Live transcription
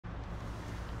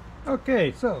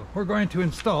Okay, so we're going to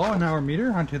install an hour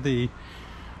meter onto the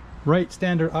Wright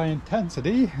Standard eye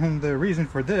intensity, and the reason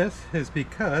for this is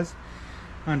because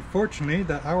unfortunately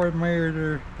the hour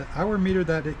meter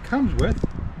that it comes with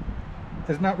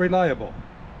is not reliable.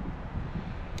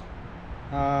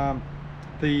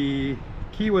 The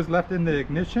key was left in the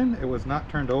ignition, it was not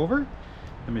turned over,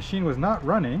 the machine was not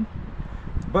running,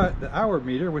 but the hour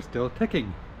meter was still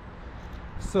ticking.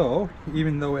 So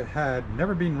even though it had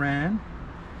never been ran,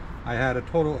 I had a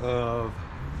total of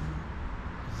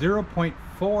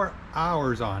 0.4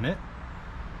 hours on it.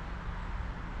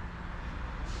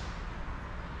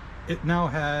 It now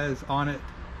has on it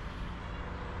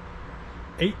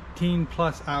 18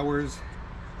 plus hours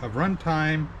of run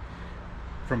time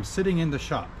from sitting in the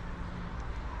shop.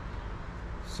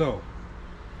 So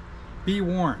be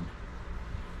warned,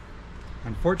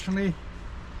 unfortunately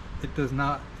it does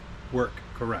not work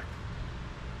correct,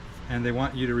 and they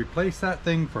want you to replace that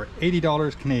thing for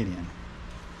 $80 Canadian.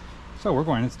 So we're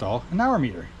going to install an hour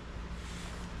meter.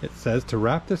 It says to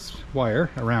wrap this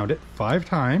wire around it 5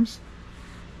 times.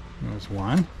 There's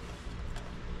 1,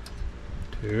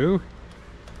 2,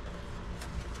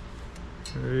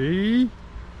 3,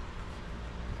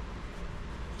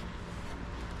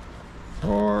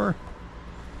 4,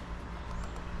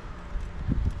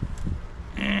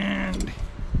 and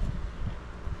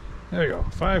there you go,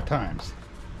 5 times.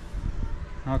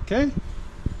 Okay,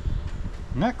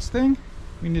 next thing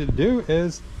we need to do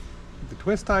is the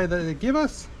twist tie that they give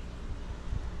us.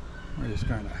 We're just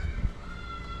going to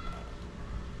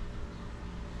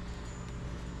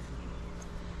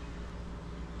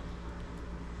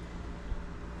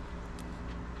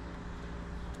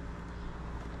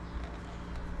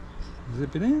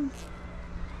zip it in.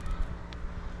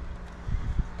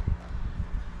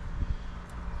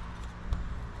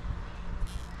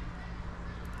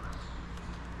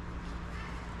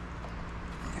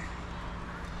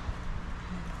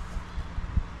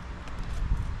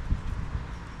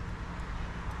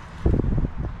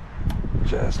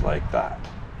 Just like that.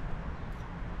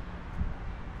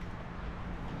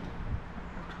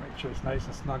 Make sure it's nice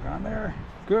and snug on there.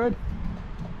 Good.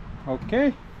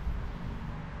 Okay.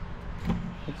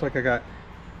 Looks like I got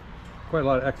quite a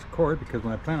lot of extra cord, because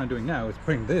what I plan on doing now is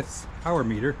putting this hour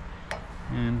meter,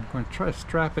 and I'm going to try to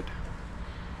strap it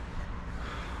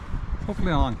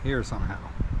hopefully along here somehow.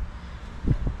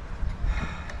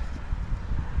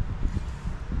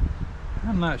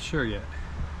 I'm not sure yet.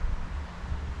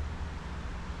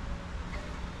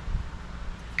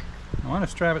 I want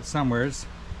to strap it somewheres.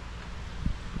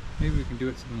 Maybe we can do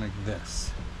it something like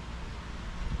this.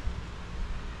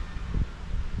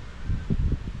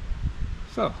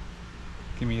 So,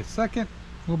 give me a second,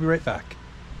 we'll be right back.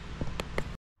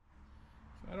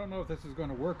 I don't know if this is going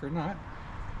to work or not,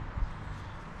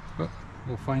 but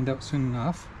we'll find out soon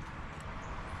enough.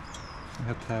 I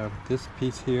have to have this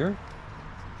piece here.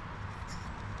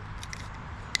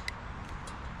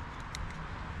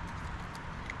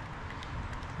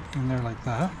 In there like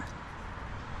that.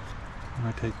 I'm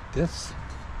going to take this,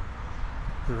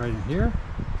 put it right in here.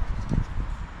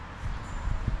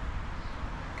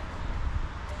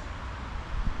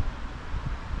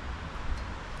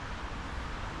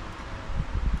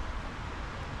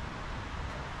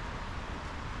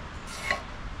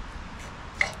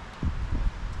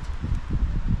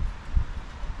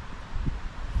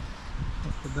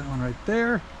 I'll put that one right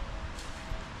there.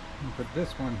 And put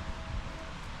this one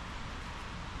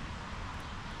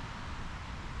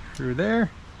through there,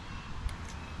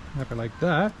 wrap it like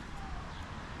that.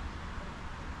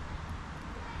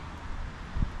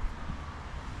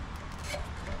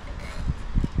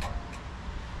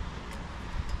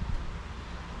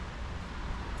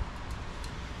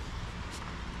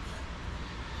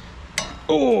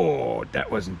 Oh, that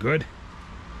wasn't good.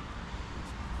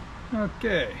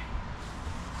 Okay,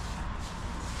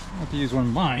 I'll have to use one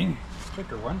of mine,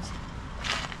 thicker ones,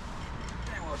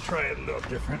 and we'll try it a little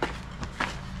different.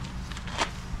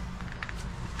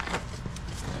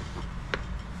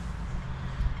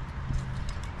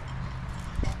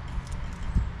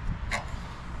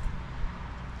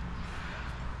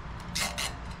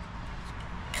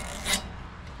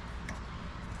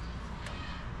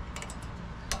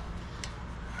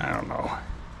 I don't know.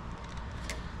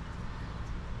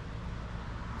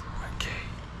 Okay.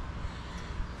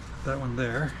 That one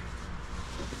there.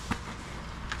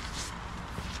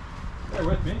 Bear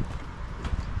with me.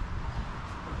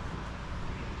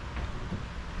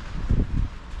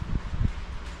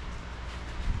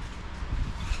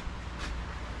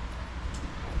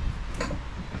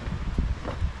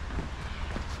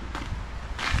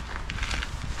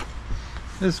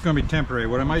 This is going to be temporary.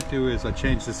 What I might do is I'll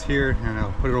change this here and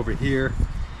I'll put it over here,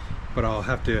 but I'll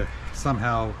have to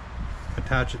somehow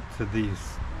attach it to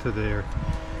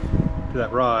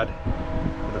that rod,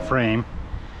 to the frame,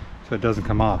 so it doesn't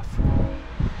come off.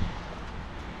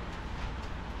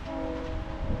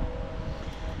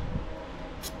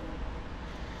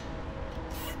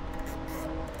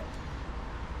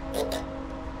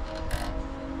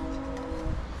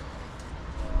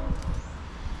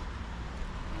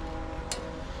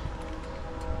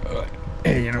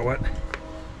 Hey, you know what?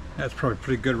 That's probably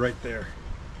pretty good right there.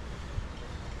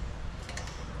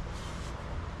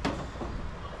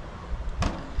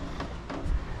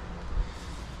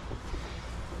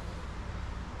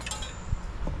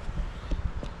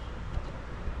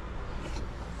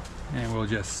 And we'll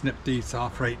just snip these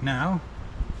off right now.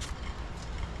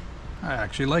 I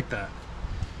actually like that.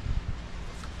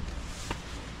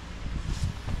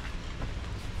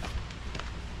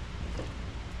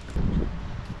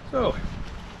 So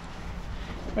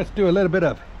let's do a little bit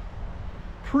of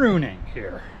pruning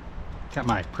here. Got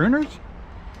my pruners.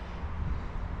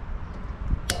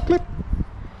 Clip.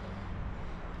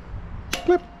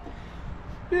 Clip.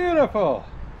 Beautiful.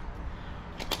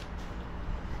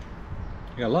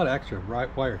 Got a lot of extra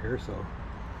wire here, so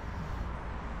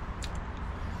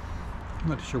I'm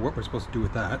not sure what we're supposed to do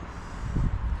with that.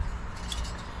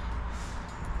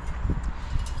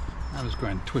 I'm just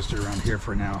going to twist it around here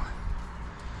for now.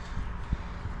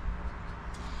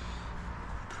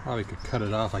 Probably could cut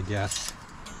it off, I guess.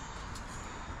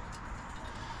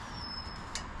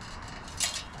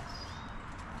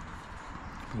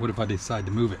 What if I decide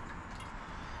to move it?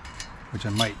 Which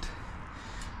I might.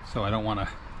 So I don't want to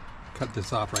cut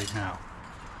this off right now.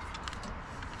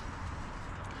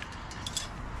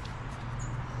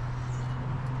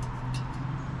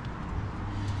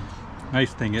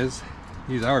 Nice thing is,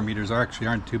 these hour meters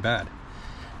aren't too bad.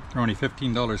 They're only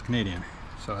 $15 Canadian,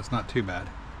 so that's not too bad.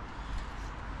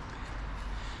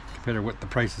 Compared to what the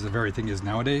prices of everything is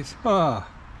nowadays.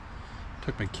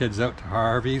 Took my kids out to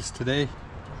Harvey's today.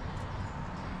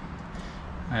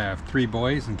 I have 3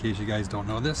 boys, in case you guys don't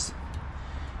know this.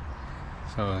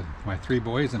 So my 3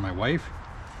 boys and my wife,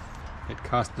 it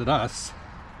costed us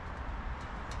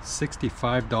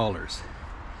 $65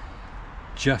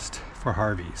 just for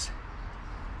Harvey's.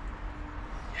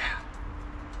 Yeah,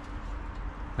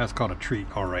 that's called a treat,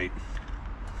 all right.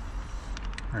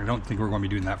 I don't think we're going to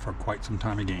be doing that for quite some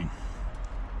time again,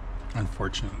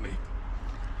 unfortunately.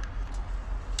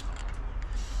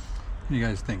 What do you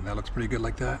guys think? That looks pretty good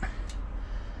like that.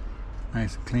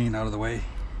 Nice and clean, out of the way,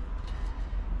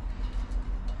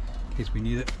 in case we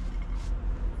need it.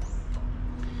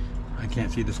 I can't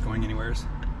see this going anywheres.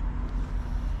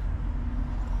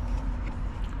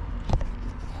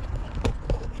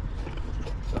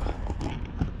 So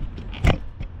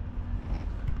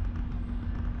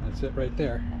that's it right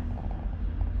there.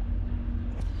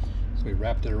 So we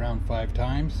wrapped it around 5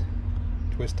 times,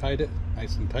 twist tied it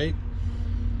nice and tight.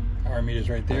 Hour meter's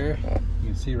right there. You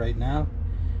can see right now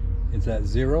it's at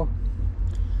 0.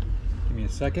 Give me a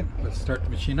second. Let's start the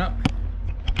machine up.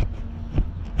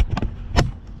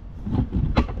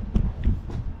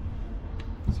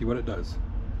 See what it does.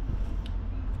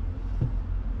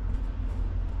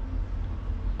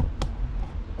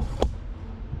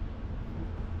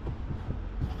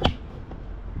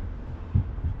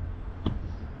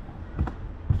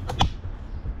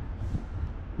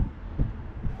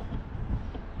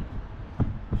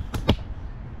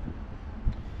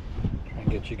 Try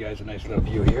and get you guys a nice little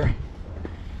view here.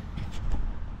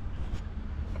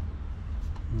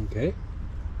 Okay.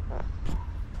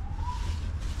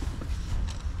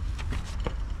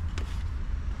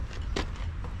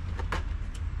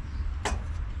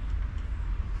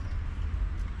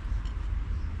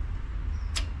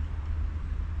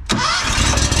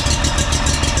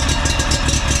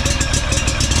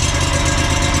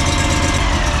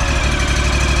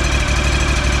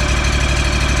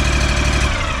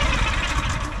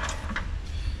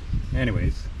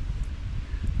 Anyways,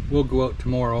 we'll go out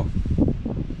tomorrow.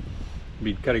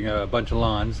 Be cutting a bunch of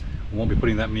lawns. Won't be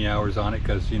putting that many hours on it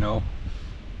because, you know,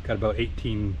 got about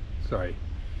 14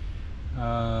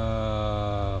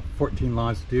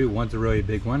 lawns to do. One's a really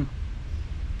big one,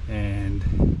 and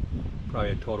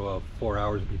probably a total of 4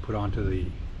 hours to be put onto the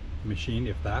machine,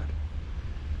 if that.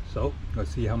 So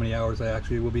let's see how many hours I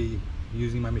actually will be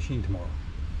using my machine tomorrow.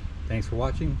 Thanks for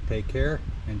watching. Take care.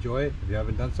 Enjoy. If you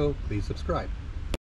haven't done so, please subscribe.